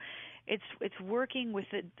so it's working with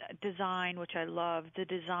the design, which I love, the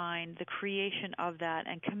design, the creation of that,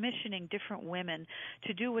 and commissioning different women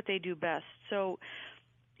to do what they do best. So,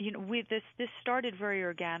 this started very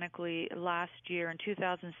organically last year in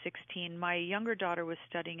 2016. My younger daughter was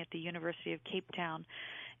studying at the University of Cape Town,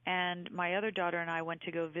 and my other daughter and I went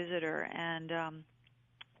to go visit her, and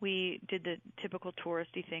we did the typical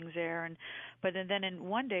touristy things there. But then in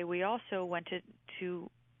one day we also went to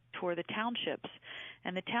tour the townships,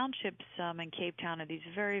 and the townships in Cape Town are these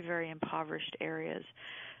very, very impoverished areas.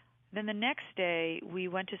 Then the next day, we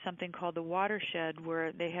went to something called the Watershed, where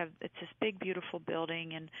it's this big, beautiful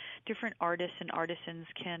building, and different artists and artisans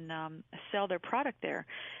can sell their product there.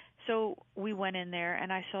 So we went in there,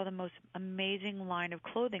 and I saw the most amazing line of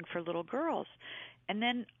clothing for little girls. And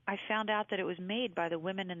then I found out that it was made by the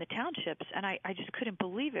women in the townships, and I just couldn't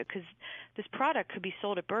believe it, because this product could be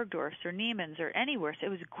sold at Bergdorf's or Neiman's or anywhere. So it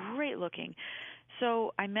was great looking.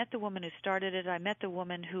 So I met the woman who started it. I met the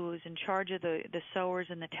woman who was in charge of the sewers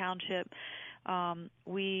in the township.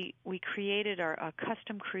 We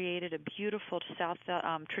custom created a beautiful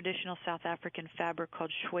traditional South African fabric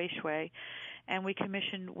called shwe shwe, and we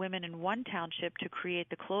commissioned women in one township to create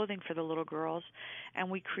the clothing for the little girls,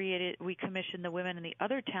 and we commissioned the women in the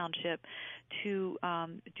other township to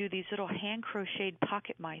do these little hand crocheted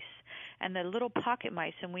pocket mice. And the little pocket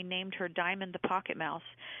mice, and we named her Diamond the Pocket Mouse,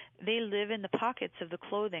 they live in the pockets of the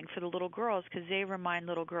clothing for the little girls, because they remind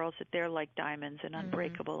little girls that they're like diamonds and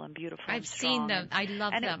unbreakable and beautiful. I've seen them. I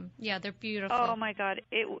love them. Yeah, they're beautiful. Oh my God,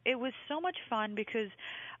 it was so much fun, because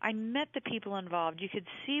I met the people involved. You could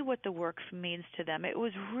see what the work means to them. It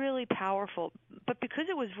was really powerful, but because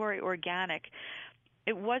it was very organic,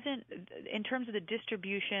 it wasn't, in terms of the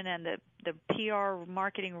distribution and the PR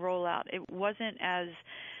marketing rollout, it wasn't as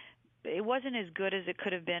good as it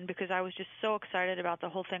could have been, because I was just so excited about the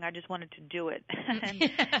whole thing. I just wanted to do it, and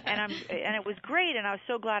it was great, and I was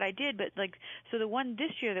so glad I did. But so the one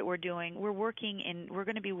this year that we're doing, we're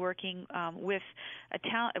going to be working with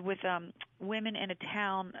women in a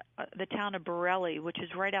town, the town of Bareilly, which is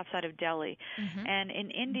right outside of Delhi, and in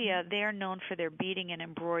India they are known for their beading and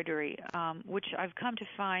embroidery, which I've come to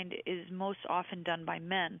find is most often done by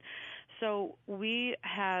men. So we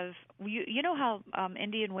have, you know how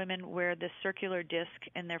Indian women wear the circular disc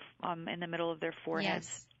in the middle of their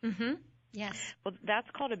foreheads? Yes. Mm-hmm. Yes. Well, that's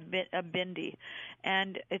called a bindi,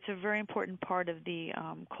 and it's a very important part of the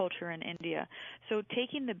culture in India. So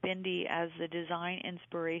taking the bindi as the design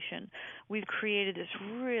inspiration, we've created this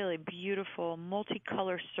really beautiful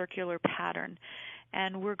multicolor circular pattern.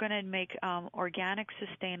 And we're going to make organic,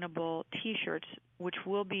 sustainable T-shirts, which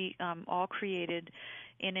will be all created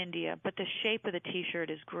in India. But the shape of the T-shirt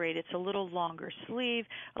is great. It's a little longer sleeve,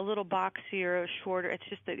 a little boxier, shorter.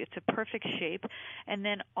 It's a perfect shape. And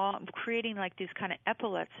then creating like these kind of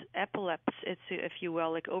epaulets, if you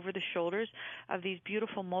will, like over the shoulders of these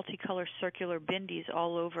beautiful multicolor circular bindis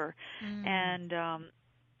all over.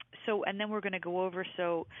 And then we're going to go over.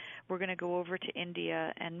 So we're going to go over to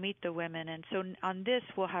India and meet the women. And so on this,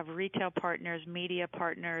 we'll have retail partners, media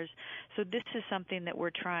partners. So this is something that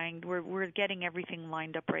we're trying. We're getting everything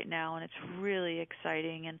lined up right now, and it's really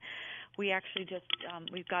exciting. And we actually just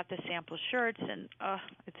we've got the sample shirts, and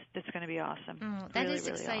it's going to be awesome. That really, is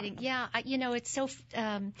really exciting. Awesome. Yeah,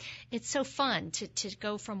 it's so fun to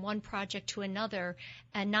go from one project to another,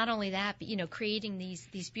 and not only that, but creating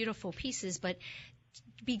these beautiful pieces, but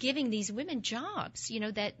be giving these women jobs,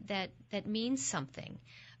 that means something.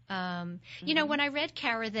 When I read,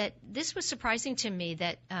 Cara, that this was surprising to me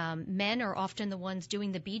that men are often the ones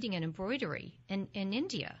doing the beading and embroidery in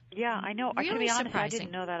India. Yeah, I know. Really to be honest, surprising. I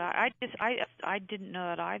didn't know that. I didn't know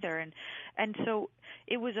that either. And so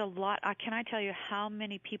it was a lot. Can I tell you how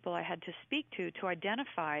many people I had to speak to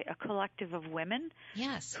identify a collective of women?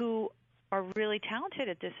 Yes. Who are really talented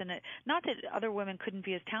at this, and not that other women couldn't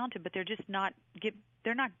be as talented, but they're just not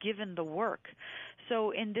given the work.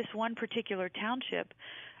 So in this one particular township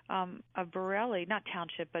of Bareilly, not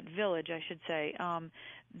township but village, I should say,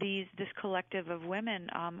 this collective of women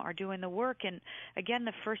are doing the work. And again,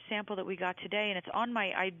 the first sample that we got today, and it's on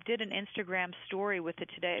I did an Instagram story with it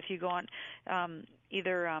today. If you go on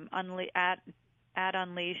either at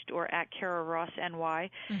Unleashed or at Cara Ross NY,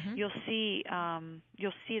 you'll see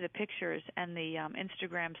the pictures and the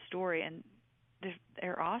Instagram story, and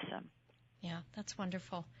they're awesome. Yeah, that's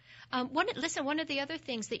wonderful. One of the other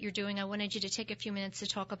things that you're doing, I wanted you to take a few minutes to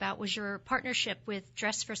talk about, was your partnership with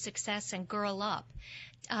Dress for Success and Girl Up.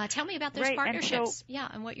 Tell me about those Right, partnerships.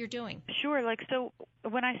 And what you're doing. Sure. Like, so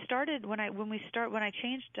when I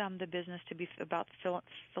changed the business to be about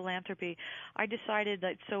philanthropy, I decided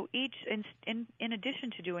that in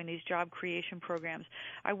addition to doing these job creation programs,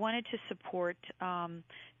 I wanted to support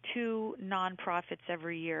 2 nonprofits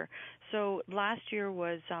every year. So last year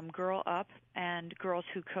was Girl Up and Girls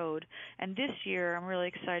Who Code, and this year I'm really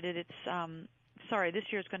excited. This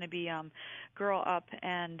year is going to be Girl Up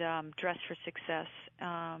and Dress for Success,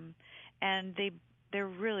 and they're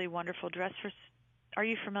really wonderful. Are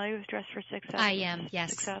you familiar with Dress for Success? I am.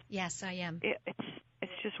 Yes. Success? Yes, I am.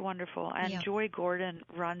 It's just wonderful, and Joy Gordon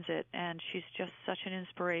runs it, and she's just such an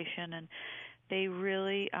inspiration. And they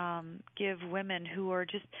really give women who are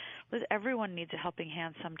just. Everyone needs a helping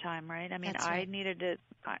hand sometime, right? I mean, That's right. I needed it,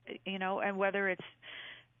 and whether it's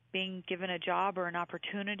being given a job or an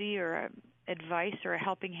opportunity or advice or a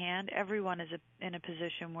helping hand, everyone is in a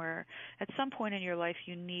position where at some point in your life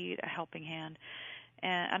you need a helping hand.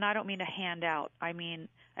 And I don't mean a handout. I mean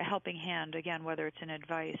a helping hand, again, whether it's an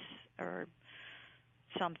advice or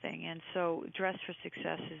something. And so Dress for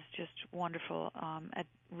Success is just wonderful at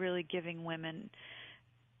really giving women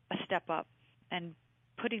a step up and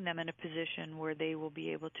putting them in a position where they will be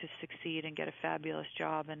able to succeed and get a fabulous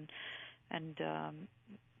job and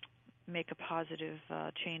make a positive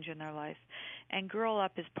change in their life. And Girl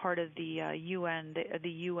Up is part of the UN, the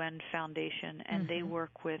UN Foundation, and they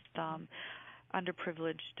work with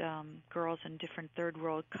underprivileged girls in different third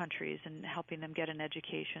world countries and helping them get an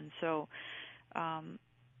education. So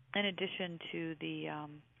in addition to the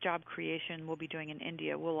job creation we'll be doing in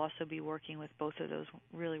India, we'll also be working with both of those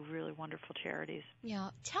really, really wonderful charities. Yeah.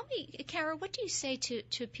 Tell me, Kara, what do you say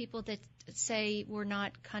to people that say we're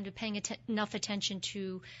not kind of paying enough attention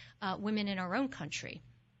to women in our own country?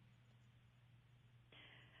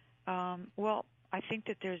 Well, I think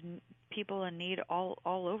that there's people in need all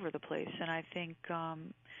over the place, and I think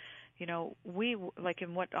we, like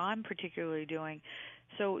in what I'm particularly doing,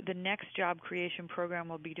 so the next job creation program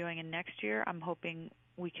we'll be doing in next year, I'm hoping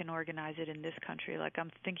we can organize it in this country. Like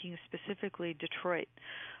I'm thinking specifically Detroit.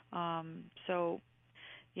 So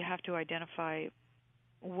you have to identify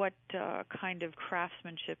what kind of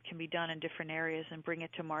craftsmanship can be done in different areas and bring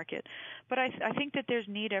it to market. But I think that there's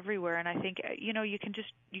need everywhere, and I think you can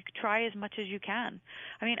try as much as you can.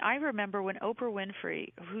 I mean, I remember when Oprah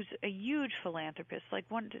Winfrey, who's a huge philanthropist,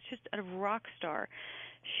 just a rock star,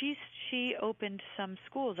 she opened some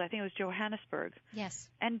schools. I think it was Johannesburg. Yes.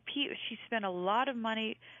 And she spent a lot of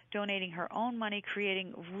money donating her own money,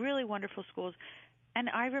 creating really wonderful schools. And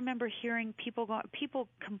I remember hearing people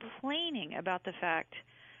complaining about the fact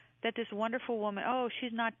that this wonderful woman,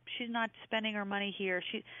 she's not spending her money here.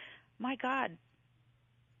 My God,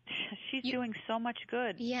 she's doing so much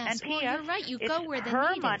good. Yes, and well, you're right. You go where the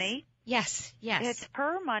her need money. Is. Yes. It's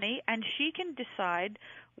her money, and she can decide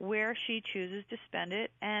where she chooses to spend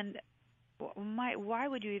it. And why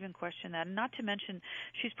would you even question that? And not to mention,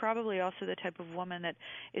 she's probably also the type of woman that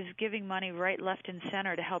is giving money right, left, and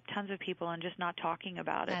center to help tons of people and just not talking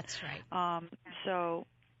about it. That's right. So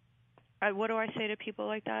what do I say to people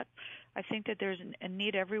like that? I think that there's a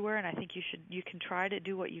need everywhere, and I think you can try to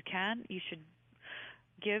do what you can. You should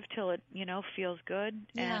give till it feels good,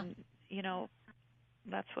 and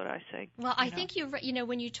that's what I say. Well, I think you're right.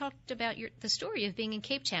 When you talked about the story of being in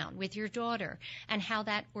Cape Town with your daughter and how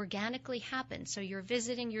that organically happened. So you're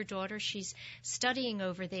visiting your daughter. She's studying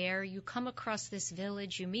over there. You come across this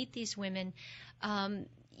village. You meet these women.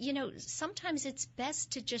 Sometimes it's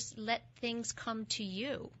best to just let things come to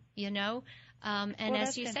you, And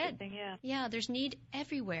as you said, there's need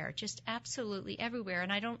everywhere, just absolutely everywhere.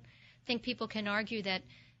 And I don't think people can argue that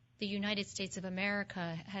the United States of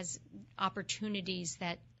America has opportunities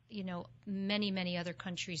that, many, many other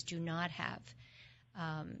countries do not have.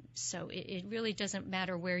 So it really doesn't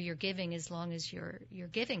matter where you're giving as long as you're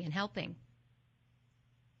giving and helping.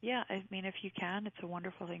 Yeah, I mean, if you can, it's a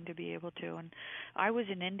wonderful thing to be able to. And I was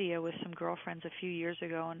in India with some girlfriends a few years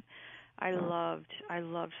ago, and I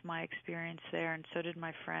loved my experience there, and so did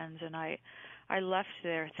my friends. And I left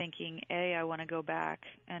there thinking, A, I want to go back,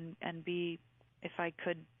 and B, if I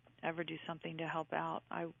could ever do something to help out,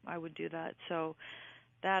 I would do that. So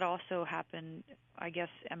that also happened, I guess.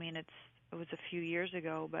 I mean, it was a few years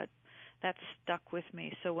ago, but that stuck with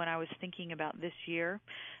me. So when I was thinking about this year,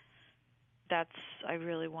 I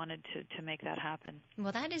really wanted to make that happen.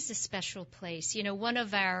 Well, that is a special place. One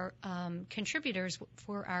of our contributors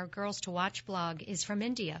for our Girls to Watch blog is from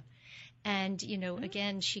India. And,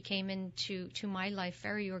 again, she came into my life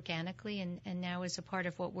very organically and now is a part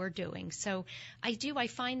of what we're doing. So I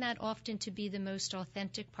find that often to be the most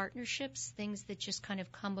authentic partnerships, things that just kind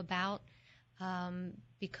of come about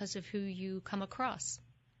because of who you come across.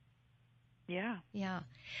 Yeah. Yeah.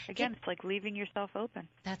 Again, it's like leaving yourself open.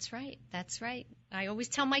 That's right. That's right. I always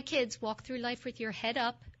tell my kids, walk through life with your head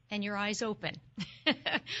up and your eyes open,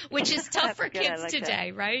 which is tough for kids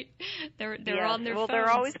today, right? They're on their phones. Well, they're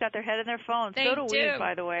always got their head in their phones. They so do we, do.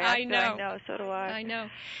 by the way. I know. I know. So do I. I know.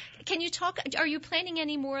 Can you talk? Are you planning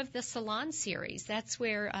any more of the salon series? That's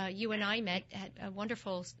where you and I met at a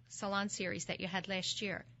wonderful salon series that you had last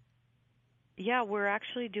year. Yeah, we're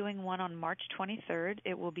actually doing one on March 23rd.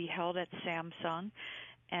 It will be held at Samsung,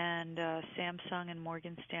 and Samsung and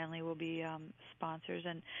Morgan Stanley will be sponsors.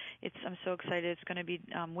 And I'm so excited. It's going to be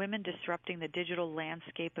Women Disrupting the Digital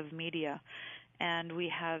Landscape of Media. And we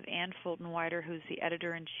have Ann Fulton-Wider, who's the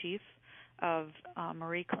editor-in-chief of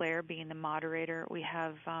Marie Claire, being the moderator. We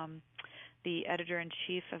have the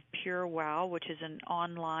editor-in-chief of Pure Wow, which is an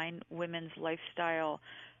online women's lifestyle.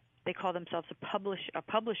 They call themselves a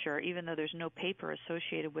publisher, even though there's no paper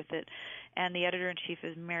associated with it. And the editor-in-chief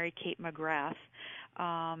is Mary Kate McGrath.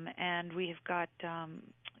 And we have got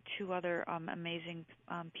two other amazing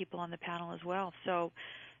people on the panel as well. So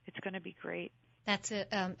it's going to be great. That's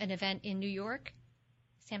an event in New York?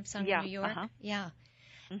 Samsung in New York? Uh-huh. Yeah.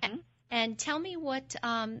 Mm-hmm. And tell me what,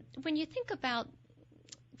 when you think about,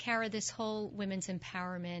 Cara, this whole women's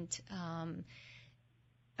empowerment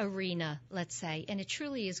arena, let's say, and it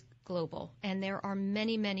truly is global, and there are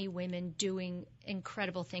many, many women doing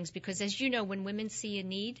incredible things, because as you know, when women see a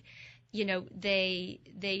need, you know, they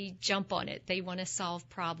jump on it. They want to solve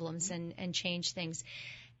problems and change things.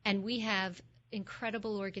 And we have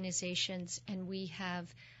incredible organizations, and we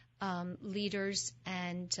have leaders,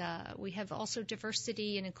 and we have also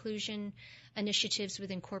diversity and inclusion initiatives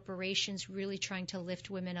within corporations really trying to lift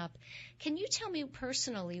women up. Can you tell me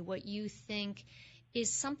personally what you think is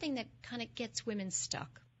something that kind of gets women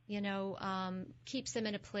stuck, you know, keeps them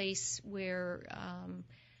in a place where,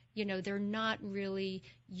 you know, they're not really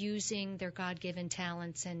using their God-given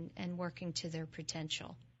talents and working to their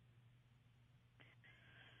potential?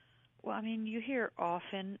 Well, I mean, you hear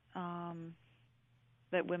often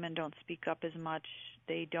that women don't speak up as much.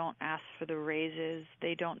 They don't ask for the raises.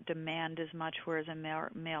 They don't demand as much, whereas a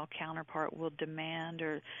male counterpart will demand,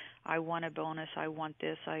 or I want a bonus, I want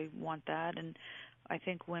this, I want that. And I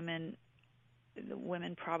think women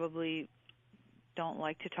probably don't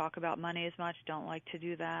like to talk about money as much, don't like to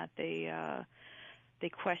do that. They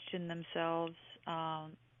question themselves.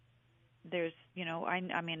 There's, you know,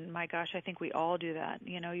 I mean, my gosh, I think we all do that.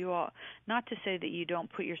 You know, you all, not to say that you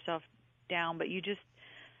don't put yourself down, but you just,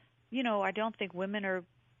 you know, I don't think we're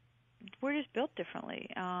just built differently.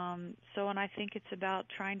 So, and I think it's about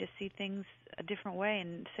trying to see things a different way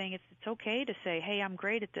and saying it's okay to say, hey, I'm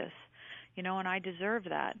great at this, you know, and I deserve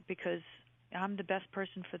that because I'm the best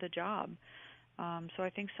person for the job. So I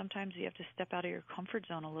think sometimes you have to step out of your comfort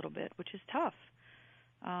zone a little bit, which is tough.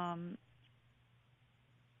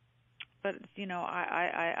 But you know,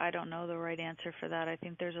 I don't know the right answer for that. I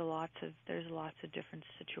think there's lots of different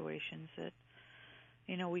situations that,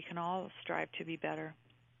 you know, we can all strive to be better.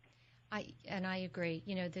 I agree.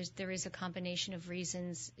 You know, there is a combination of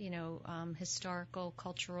reasons, you know, historical,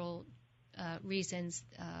 cultural reasons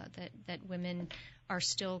that women are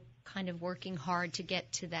still kind of working hard to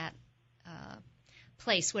get to that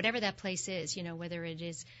place, whatever that place is, you know, whether it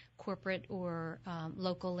is corporate or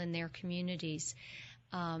local in their communities.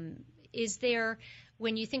 Is there,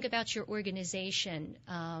 when you think about your organization,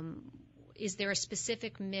 is there a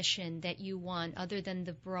specific mission that you want, other than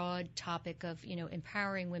the broad topic of, you know,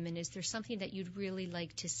 empowering women? Is there something that you'd really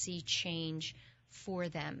like to see change for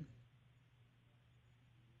them?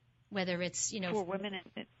 Whether it's, you know, for women.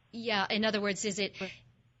 Yeah. In other words, is it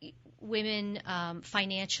women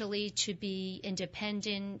financially to be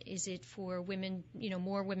independent? Is it for women, you know,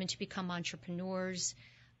 more women to become entrepreneurs?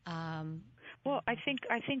 Well, I think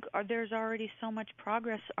there's already so much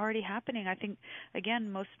progress already happening. I think,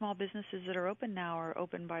 again, most small businesses that are open now are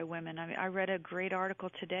opened by women. I mean, I read a great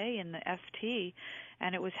article today in the FT,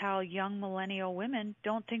 and it was how young millennial women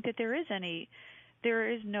don't think that there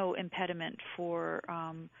is no impediment for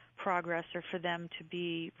progress or for them to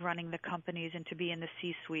be running the companies and to be in the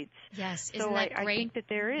C-suites. Yes, so isn't that great? I think that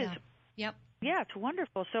there is. Yeah. Yep. Yeah, it's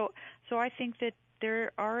wonderful. So I think that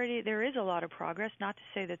there is a lot of progress, not to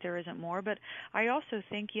say that there isn't more, but I also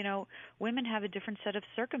think, you know, women have a different set of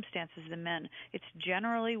circumstances than men. It's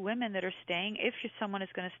generally women that are staying. If someone is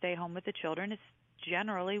going to stay home with the children, it's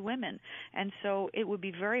generally women. And so it would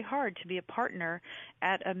be very hard to be a partner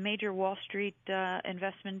at a major Wall Street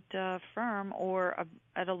investment firm or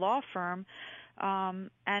at a law firm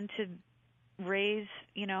and to raise,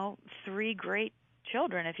 you know, 3 great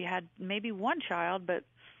children. If you had maybe one child, but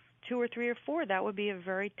 2 or 3 or 4, that would be a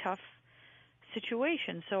very tough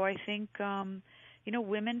situation. So I think,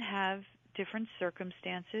 women have different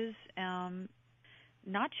circumstances,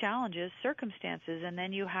 not challenges, circumstances, and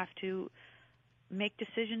then you have to make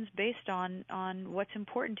decisions based on what's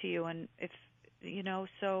important to you. And if,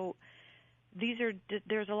 so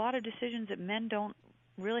there's a lot of decisions that men don't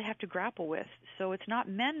really have to grapple with. So it's not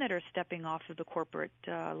men that are stepping off of the corporate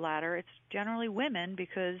ladder. It's generally women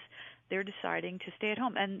because they're deciding to stay at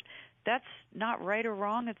home. And that's not right or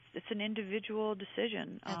wrong. It's an individual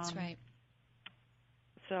decision. That's right.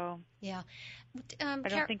 So yeah, I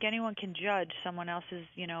don't think anyone can judge someone else's,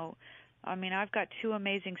 I've got 2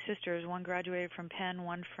 amazing sisters. One graduated from Penn,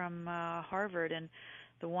 one from Harvard, and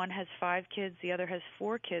the one has 5 kids, the other has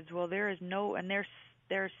 4 kids. Well, and they're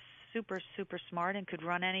super, super smart and could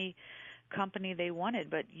run any company they wanted,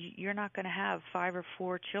 but you're not going to have 5 or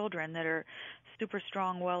 4 children that are super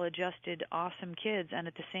strong, well-adjusted, awesome kids, and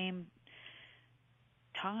at the same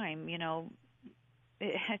time,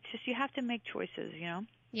 it's just you have to make choices,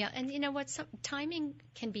 Yeah, and you know what? Timing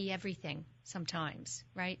can be everything sometimes,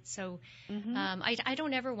 right? So I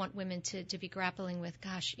don't ever want women to be grappling with,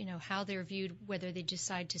 how they're viewed, whether they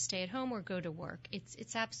decide to stay at home or go to work.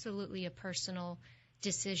 It's absolutely a personal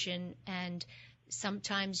decision, and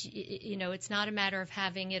sometimes, it's not a matter of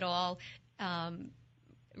having it all,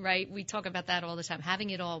 right? We talk about that all the time, having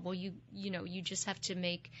it all. Well, you just have to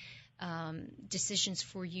make decisions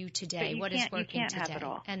for you today. What is working today? Have it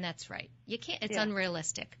all. And that's right. You can't. It's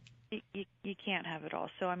unrealistic. You can't have it all.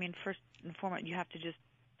 So, first and foremost, you have to just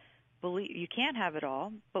believe you can't have it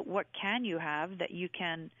all. But what can you have that you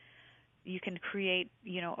can create,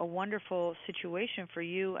 a wonderful situation for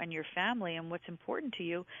you and your family and what's important to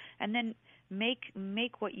you, and then make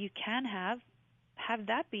what you can have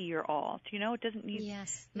that be your all. It doesn't make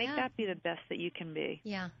that be the best that you can be.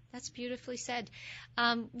 Yeah, that's beautifully said.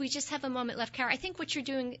 We just have a moment left, Kara. I think what you're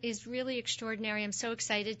doing is really extraordinary. I'm so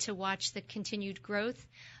excited to watch the continued growth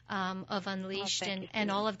of Unleashed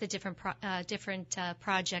and all of the different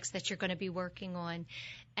projects that you're going to be working on.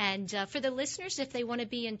 And for the listeners, if they want to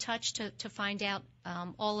be in touch to find out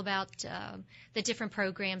all about the different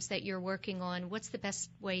programs that you're working on, what's the best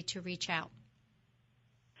way to reach out?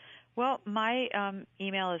 Well, my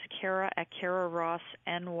email is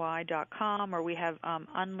Kara@KaraRossNY.com, or we have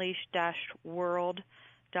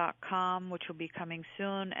unleash-world.com, which will be coming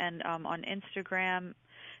soon, and on Instagram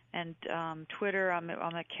and Twitter, I'm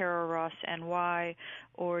at Kara Ross NY,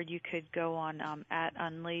 or you could go on at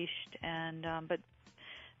Unleashed. And but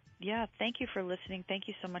yeah, thank you for listening. Thank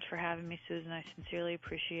you so much for having me, Susan. I sincerely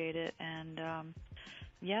appreciate it. And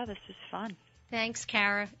this is fun. Thanks,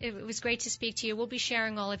 Kara. It was great to speak to you. We'll be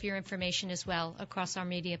sharing all of your information as well across our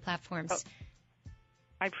media platforms. Oh,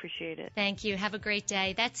 I appreciate it. Thank you. Have a great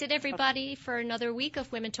day. That's it, everybody, for another week of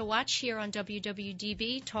Women to Watch here on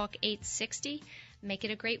WWDB Talk 860. Make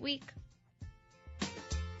it a great week.